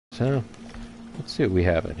huh? Let's see what we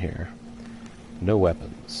have in here. No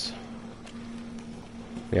weapons.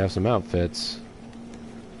 We have some outfits.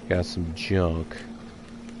 Got some junk.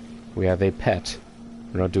 We have a pet.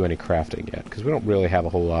 We don't do any crafting yet, because we don't really have a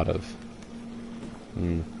whole lot of...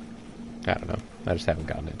 I don't know. I just haven't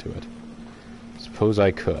gotten into it. Suppose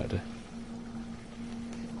I could.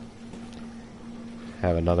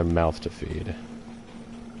 Have another mouth to feed.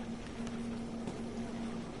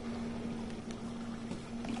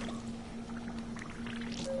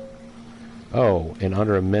 Oh, in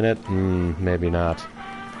under a minute? Maybe not.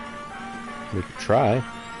 We could try.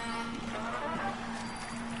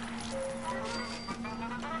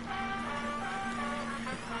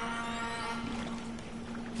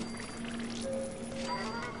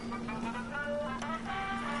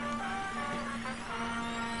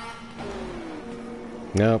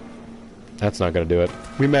 Nope. That's not going to do it.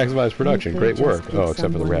 We maximize production. Great work. Oh,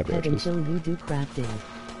 except for the rat roaches. Until you do crafting.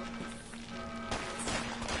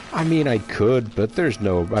 I mean, I could, but there's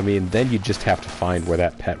no... I mean, then you just have to find where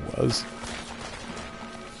that pet was.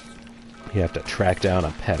 You have to track down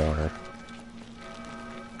a pet owner.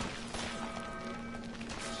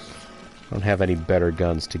 I don't have any better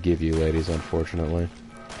guns to give you, ladies, unfortunately.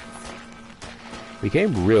 We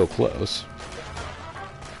came real close.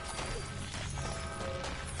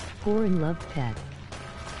 Poor and loved pet.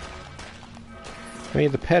 I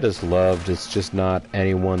mean, the pet is loved, it's just not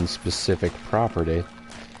anyone's specific property.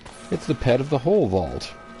 It's the pet of the whole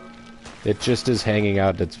vault. It just is hanging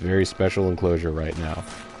out in its very special enclosure right now.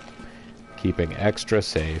 Keeping extra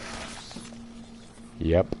safe.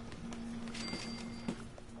 Yep.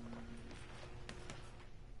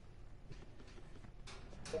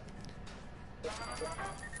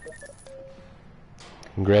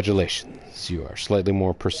 Congratulations, you are slightly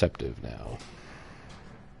more perceptive now.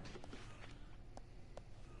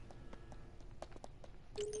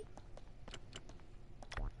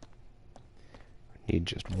 Need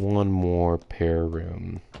just one more pair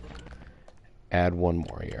room. Add one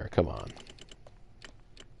more here, come on.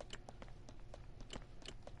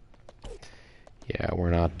 Yeah,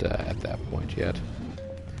 we're not at that point yet.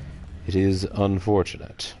 It is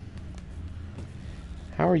unfortunate.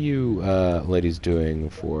 How are you ladies doing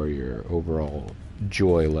for your overall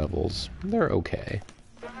joy levels? They're okay.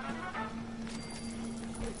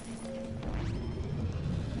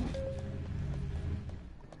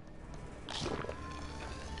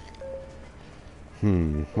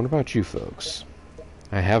 What about you folks?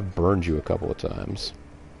 I have burned you a couple of times.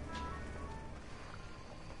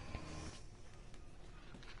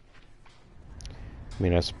 I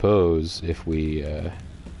mean, I suppose if we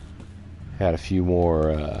had a few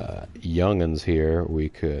more young'uns here, we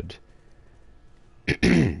could...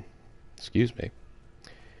 Excuse me.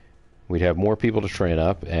 We'd have more people to train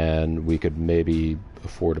up, and we could maybe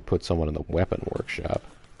afford to put someone in the weapon workshop.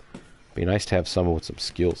 Be nice to have someone with some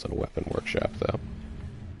skills in a weapon workshop, though.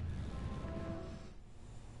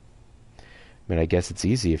 I mean, I guess it's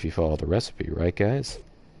easy if you follow the recipe, right, guys?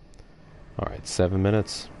 Alright, 7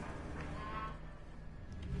 minutes.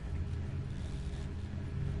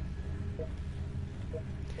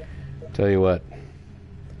 Tell you what.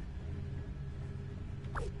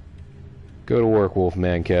 Go to work,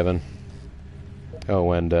 Wolfman Kevin.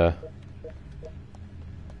 Oh, and, why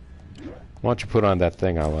don't you put on that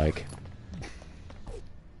thing I like?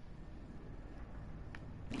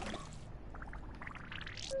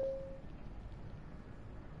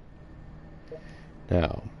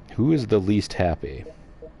 Now, who is the least happy?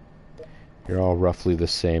 You're all roughly the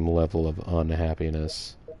same level of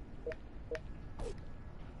unhappiness.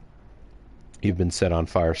 You've been set on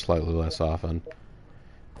fire slightly less often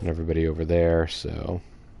than everybody over there, so...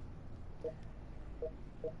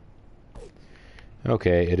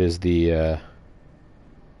 Okay, it is the,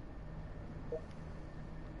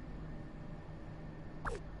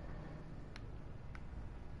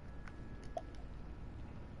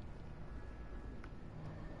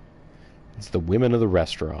 It's the women of the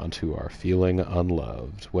restaurant who are feeling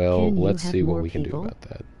unloved. Well, let's see what we can do about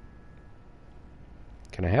that.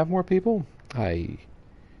 Can I have more people? I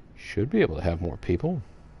should be able to have more people.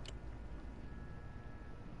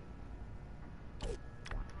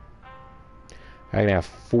 I can have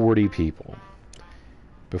 40 people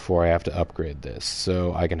before I have to upgrade this,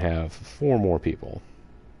 so I can have 4 more people.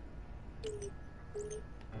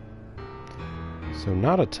 So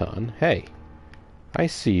not a ton. Hey, I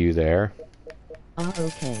see you there.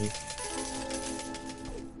 Okay.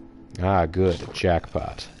 Ah, good.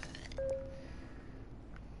 Jackpot.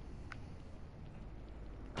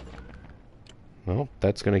 Well,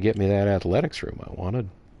 that's going to get me that athletics room I wanted.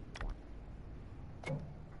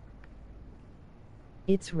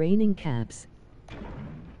 It's raining caps.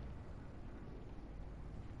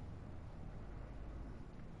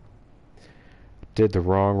 Did the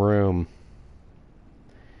wrong room.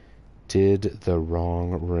 Did the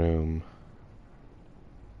wrong room.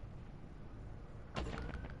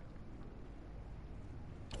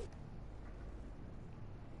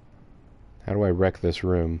 How do I wreck this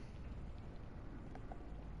room?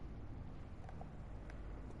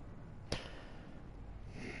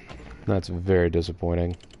 That's very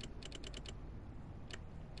disappointing.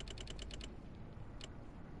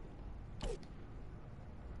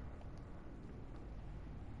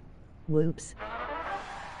 Whoops.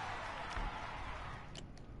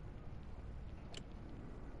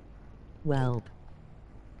 Welp.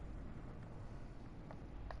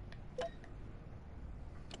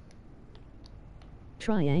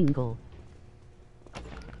 Triangle.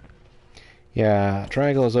 Yeah,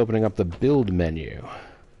 triangle is opening up the build menu.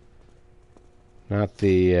 Not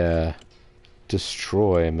the,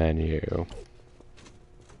 destroy menu.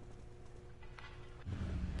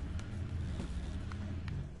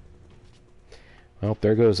 Well,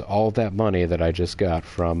 there goes all that money that I just got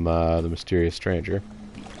from, the mysterious stranger.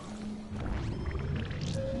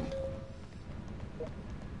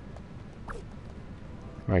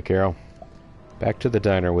 Alright, Carol. Back to the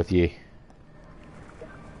diner with ye.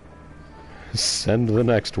 Send the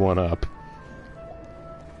next one up.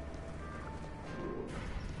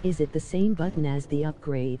 Is it the same button as the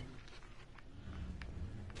upgrade?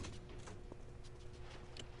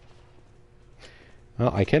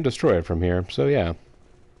 Well, I can destroy it from here, so yeah.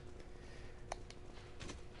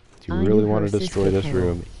 Do you really want to destroy this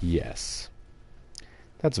room? Yes.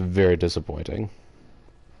 That's very disappointing.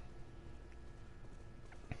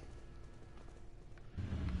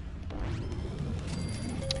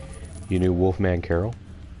 You knew Wolfman Carol?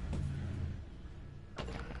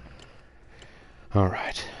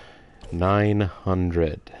 Alright.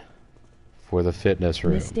 900 for the fitness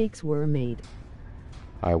room. Mistakes were made.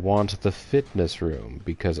 I want the fitness room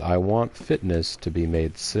because I want fitness to be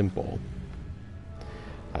made simple.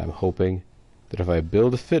 I'm hoping that if I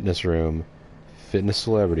build a fitness room, fitness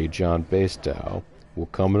celebrity John Bastow will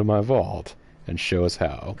come into my vault and show us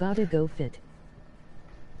how Gotta go fit.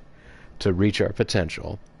 to reach our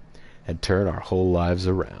potential and turn our whole lives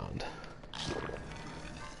around.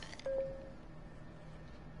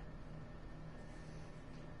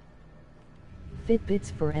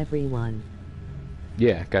 Fitbits for everyone.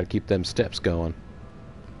 Yeah, gotta keep them steps going.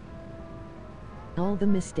 All the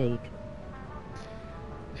mistake.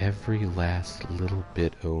 Every last little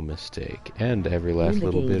bit o' mistake. And every last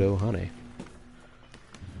little bit o' honey.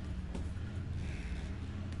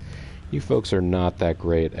 You folks are not that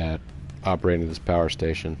great at operating this power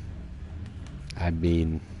station. I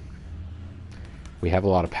mean, we have a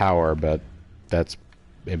lot of power, but that's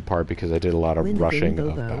in part because I did a lot of rushing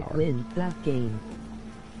of power. Win that game.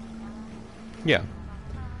 Yeah.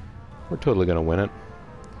 We're totally gonna win it.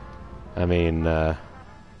 I mean, we're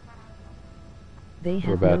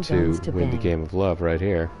about to win the game of love right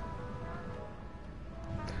here.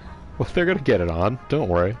 Well, they're gonna get it on. Don't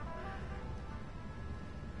worry.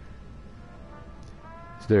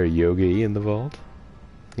 Is there a yogi in the vault?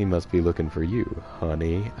 He must be looking for you,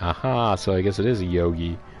 honey. Aha, so I guess it is a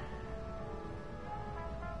yogi.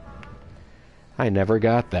 I never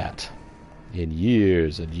got that. In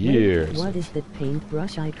years and years. What is the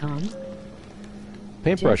paintbrush icon?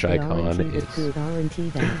 Paintbrush icon is... Good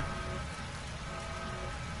RNT that.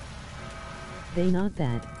 They not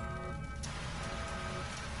that.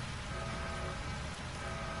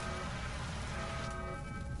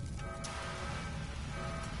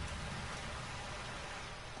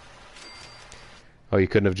 Oh, you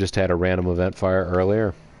couldn't have just had a random event fire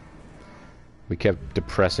earlier? We kept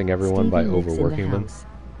depressing everyone by overworking them.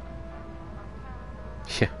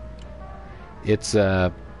 Yeah. It's,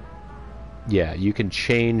 yeah, you can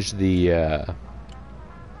change the,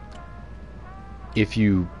 if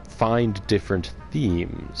you find different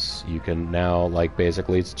themes, you can now, like,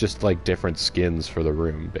 basically, it's just like different skins for the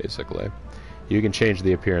room, basically. You can change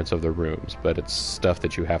the appearance of the rooms, but it's stuff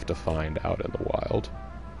that you have to find out in the wild.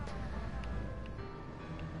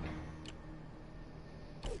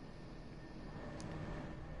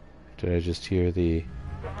 Did I just hear the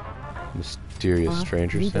mysterious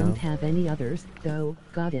stranger we sound? We don't have any others, though.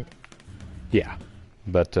 Got it. Yeah.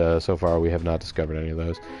 But so far we have not discovered any of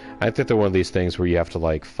those. I think they're one of these things where you have to,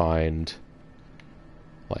 like, find,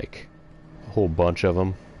 like, a whole bunch of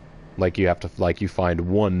them. Like, you have to, like, you find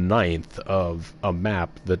 1/9 of a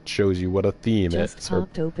map that shows you what a theme is. Just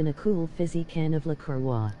popped open a cool fizzy can of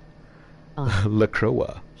LaCroix.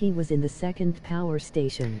 LaCroix. He was in the second power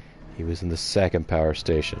station. He was in the second power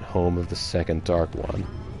station, home of the second Dark One.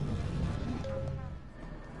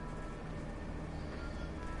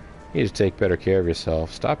 You need to take better care of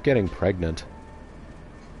yourself. Stop getting pregnant.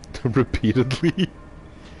 Repeatedly.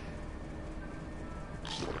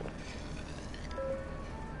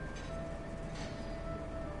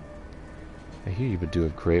 I hear you've been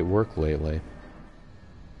doing great work lately.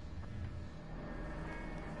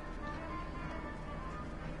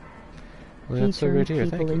 Well, He that's so great to hear.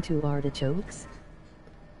 turned people Thank you. into artichokes.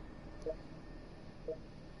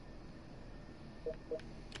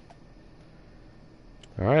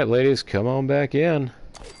 Alright, ladies, come on back in.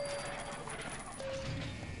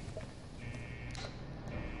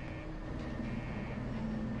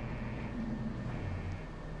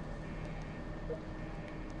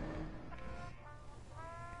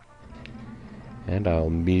 And I'll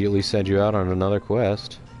immediately send you out on another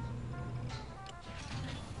quest.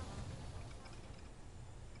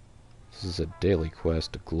 This is a daily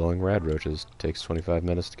quest. Glowing rad roaches. Takes 25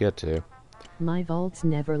 minutes to get to. My vaults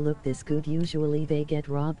never look this good. Usually they get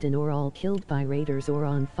robbed and or all killed by raiders or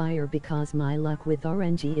on fire because my luck with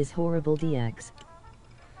RNG is horrible DX.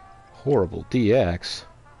 Horrible DX?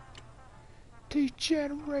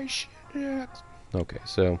 Degeneration X. Okay,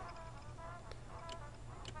 so...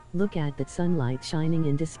 Look at that sunlight shining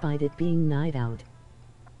in despite it being night out.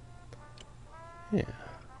 yeah.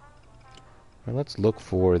 Well, let's look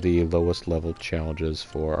for the lowest level challenges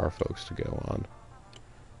for our folks to go on.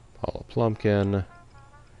 Apollo Plumpkin.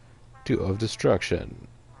 2 of Destruction.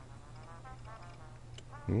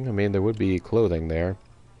 I mean, there would be clothing there.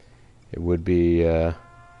 It would be,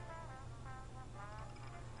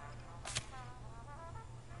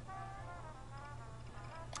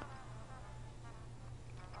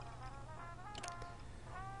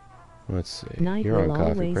 let's see. Night You're on will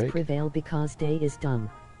coffee always break. prevail because day is dumb.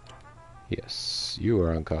 Yes, you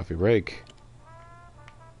are on coffee break.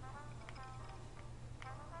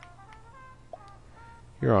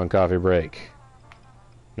 You're on coffee break.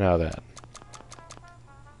 Now then.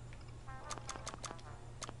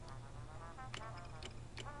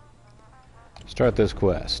 Start this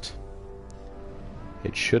quest.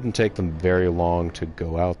 It shouldn't take them very long to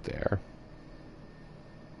go out there.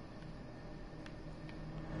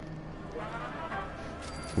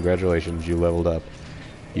 Congratulations, you leveled up.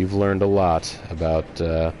 You've learned a lot about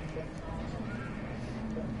the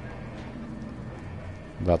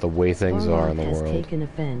way things are in the has world. taken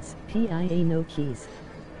offense. PIA no keys.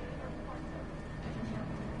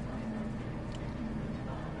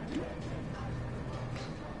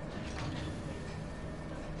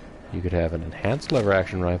 You could have an enhanced lever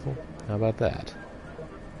action rifle. How about that?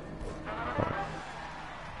 Oh.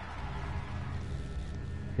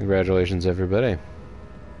 Congratulations, everybody.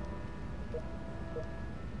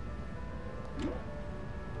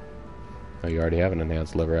 Oh, you already have an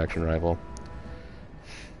enhanced lever action rifle.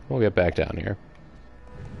 We'll get back down here.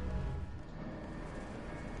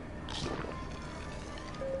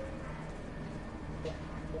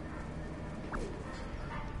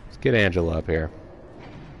 Let's get Angela up here.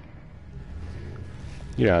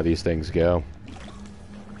 You know how these things go.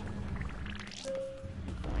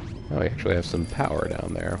 Oh, we actually have some power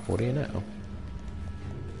down there. What do you know?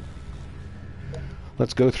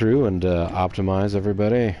 Let's go through and optimize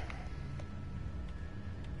everybody.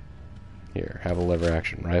 Here, have a lever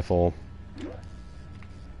action rifle.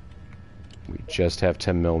 We just have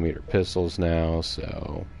 10mm pistols now,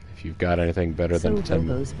 so if you've got anything better than So 10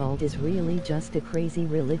 Bobo's vault is really just a crazy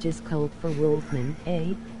religious cult for wolfmen,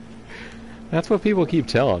 eh? That's what people keep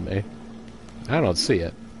telling me. I don't see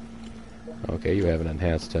it. Okay, you have an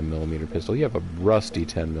enhanced 10mm pistol. You have a rusty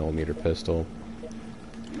 10mm pistol.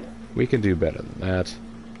 We can do better than that.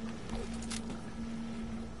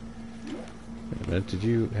 Wait a minute, did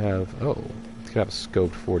you have... Oh, you could have a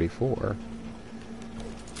scoped 44.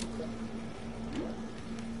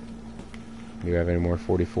 Do you have any more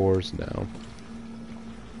 44s? No.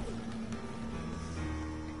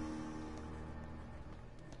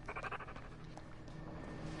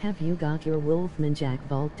 Have you got your Wolfman Jack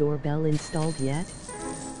Vault doorbell installed yet?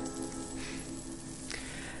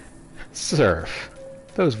 Surf.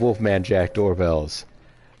 Those Wolfman Jack doorbells.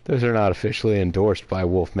 Those are not officially endorsed by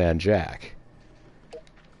Wolfman Jack.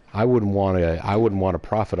 I wouldn't want to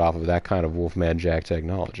profit off of that kind of Wolfman Jack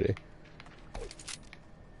technology.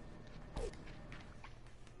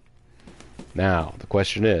 Now, the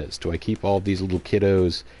question is, do I keep all these little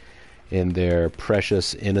kiddos in their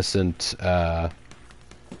precious, innocent,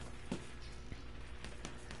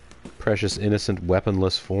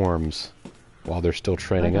 weaponless forms while they're still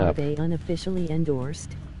training But up? are they unofficially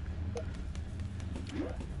endorsed?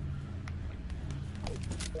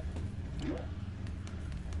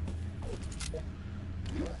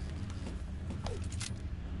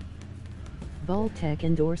 Vault-Tec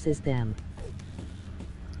endorses them.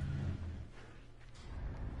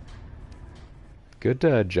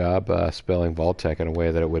 Good job spelling Vault-Tec in a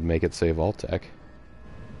way that it would make it say Vault-Tec.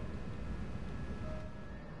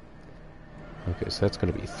 Okay, so that's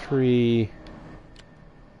going to be 3.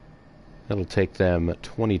 That'll take them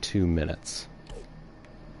 22 minutes.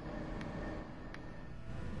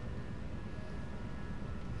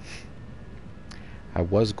 I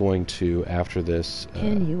was going to, after this...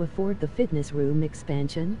 Can you afford the fitness room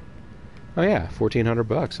expansion? Oh yeah,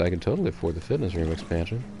 $1,400. I can totally afford the fitness room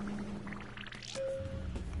expansion.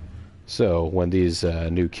 So, when these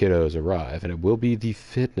new kiddos arrive, and it will be the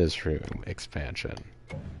fitness room expansion.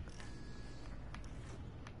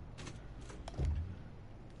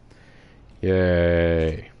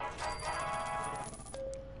 Yay.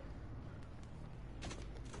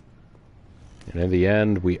 And in the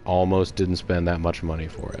end, we almost didn't spend that much money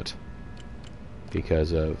for it.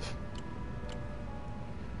 Because of...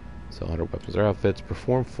 Sell 100 weapons or outfits,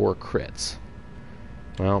 perform 4 crits.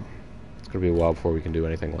 Well, it's going to be a while before we can do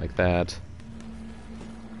anything like that.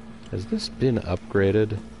 Has this been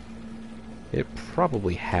upgraded? It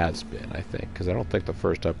probably has been, I think, because I don't think the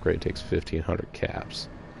first upgrade takes 1,500 caps.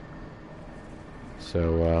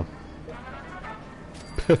 So,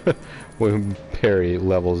 when Perry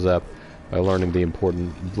levels up by learning the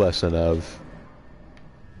important lesson of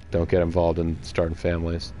don't get involved in starting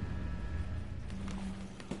families.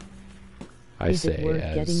 Is it worth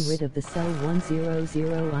getting rid of the Cell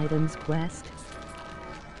 100 items quest?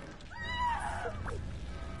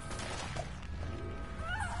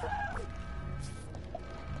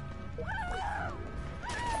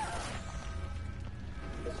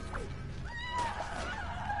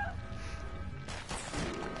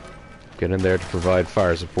 Get in there to provide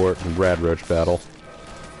fire support in Rad Roach battle.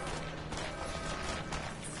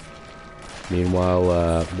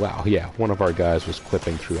 Meanwhile, wow, yeah, one of our guys was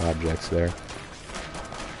clipping through objects there.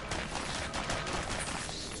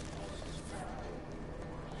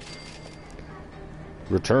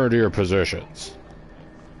 Return to your positions.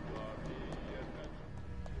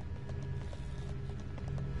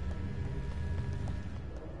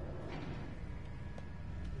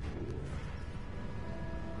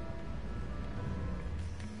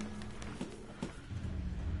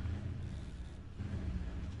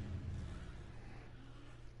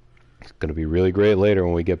 Going to be really great later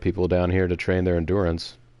when we get people down here to train their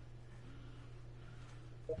endurance.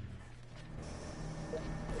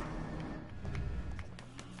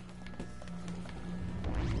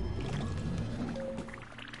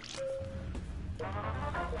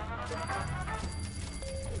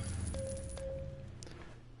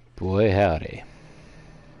 Boy howdy.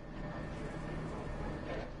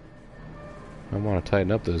 I want to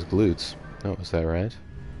tighten up those glutes. Oh, is that right?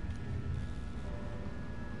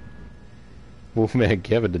 Wolfman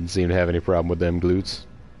Kevin didn't seem to have any problem with them glutes.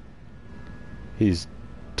 He's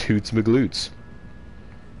toots my glutes.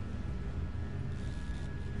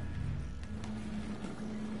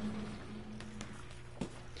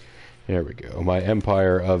 There we go. My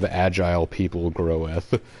empire of agile people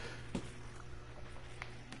groweth.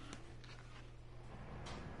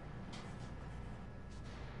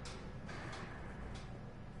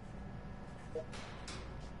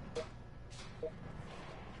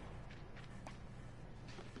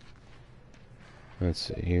 Let's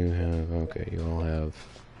see, you have, okay, you all have,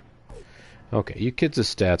 okay, you kids'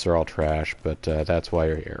 stats are all trash, but that's why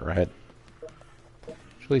you're here, right?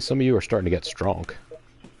 Actually, some of you are starting to get strong.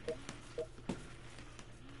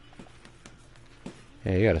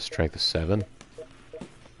 Yeah, you got a strength of 7.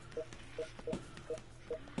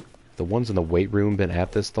 The ones in the weight room been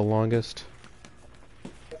at this the longest?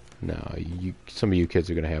 No, some of you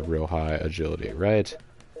kids are going to have real high agility, right?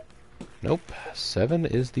 Nope, 7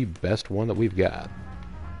 is the best one that we've got.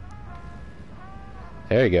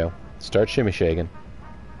 There you go. Start shimmy shaking.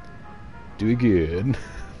 Do good.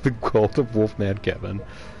 The cult of Wolfman Kevin.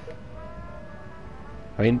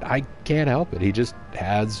 I mean, I can't help it. He just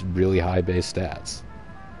has really high base stats.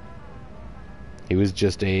 He was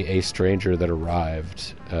just a stranger that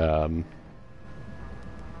arrived. Said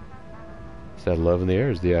love in the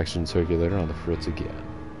air is the action circulator on the fritz again.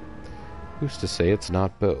 Who's to say it's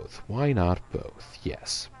not both? Why not both?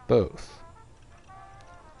 Yes, both.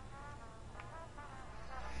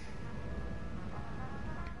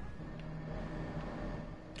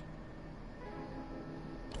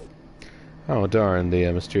 Oh darn,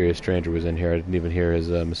 the mysterious stranger was in here. I didn't even hear his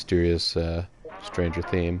mysterious stranger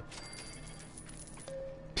theme.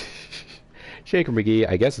 Shaker McGee,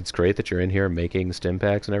 I guess it's great that you're in here making stim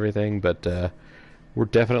packs and everything, but we're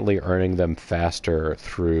definitely earning them faster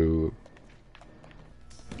through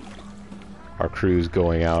our crews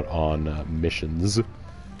going out on missions.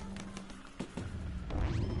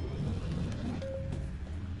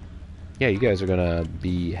 Yeah, you guys are gonna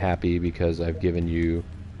be happy because I've given you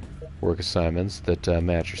work assignments that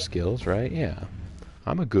match your skills, right? Yeah.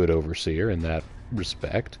 I'm a good overseer in that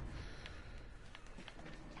respect.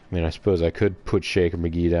 I mean, I suppose I could put Shaker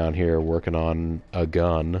McGee down here working on a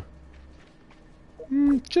gun.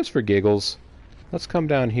 Just for giggles. Let's come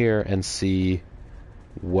down here and see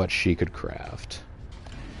what she could craft.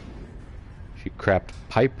 She crafted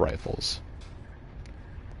pipe rifles.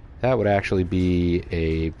 That would actually be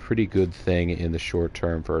a pretty good thing in the short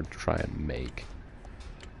term for her to try and make.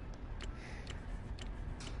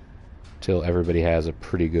 Till everybody has a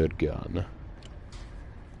pretty good gun.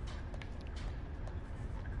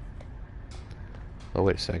 Oh,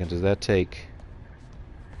 wait a second. Does that take...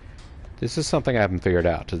 This is something I haven't figured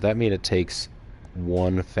out. Does that mean it takes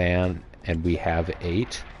one fan and we have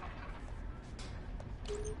 8?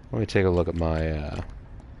 Let me take a look at my...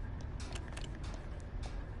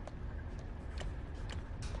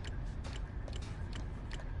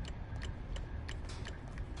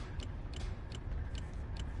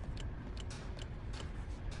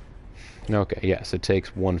 Okay, yes, it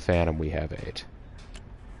takes one fan and we have 8.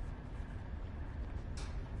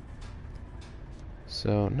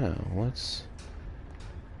 So, no, let's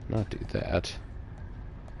not do that.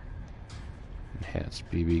 Enhanced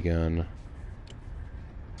BB gun.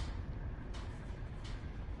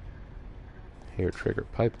 Hair trigger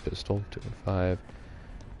pipe pistol, 2 and 5.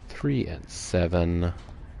 3 and 7.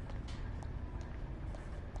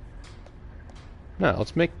 No,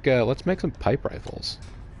 let's make some pipe rifles.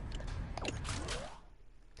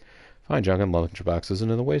 Find junk and lunchboxes in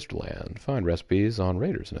the wasteland. Find recipes on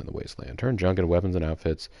raiders and in the wasteland. Turn junk into weapons and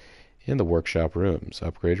outfits in the workshop rooms.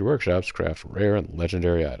 Upgrade your workshops. Craft rare and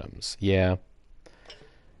legendary items. Yeah.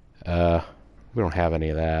 We don't have any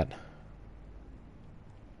of that.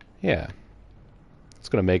 Yeah. It's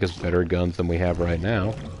gonna make us better guns than we have right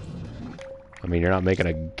now. I mean, you're not making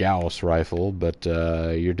a Gauss rifle, but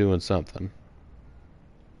you're doing something.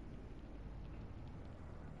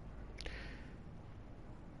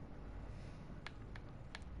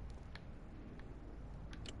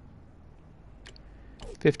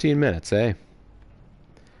 "15 minutes, eh?"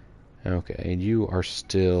 Okay, and you are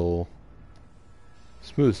still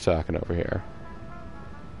smooth talking over here.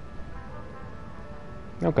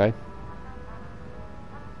 Okay.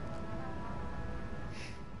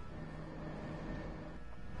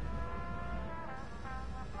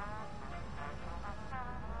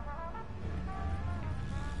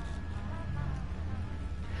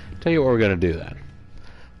 Tell you what we're going to do then.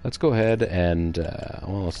 Let's go ahead and,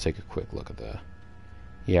 well, let's take a quick look at the...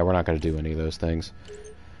 Yeah, we're not going to do any of those things.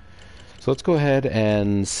 So let's go ahead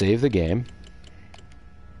and save the game.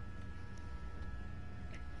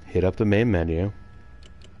 Hit up the main menu.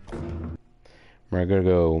 We're going to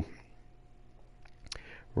go...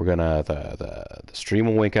 We're going to... The stream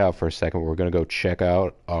will wink out for a second. We're going to go check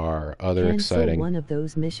out our other exciting... one of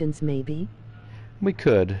those missions, maybe? We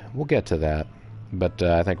could. We'll get to that. But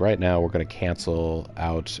I think right now we're going to cancel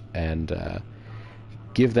out and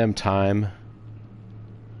give them time.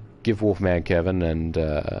 Give Wolfman Kevin and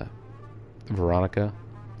Veronica,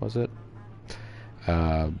 was it?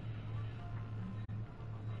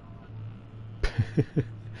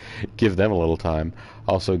 Give them a little time.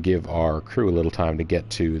 Also give our crew a little time to get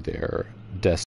to their destination.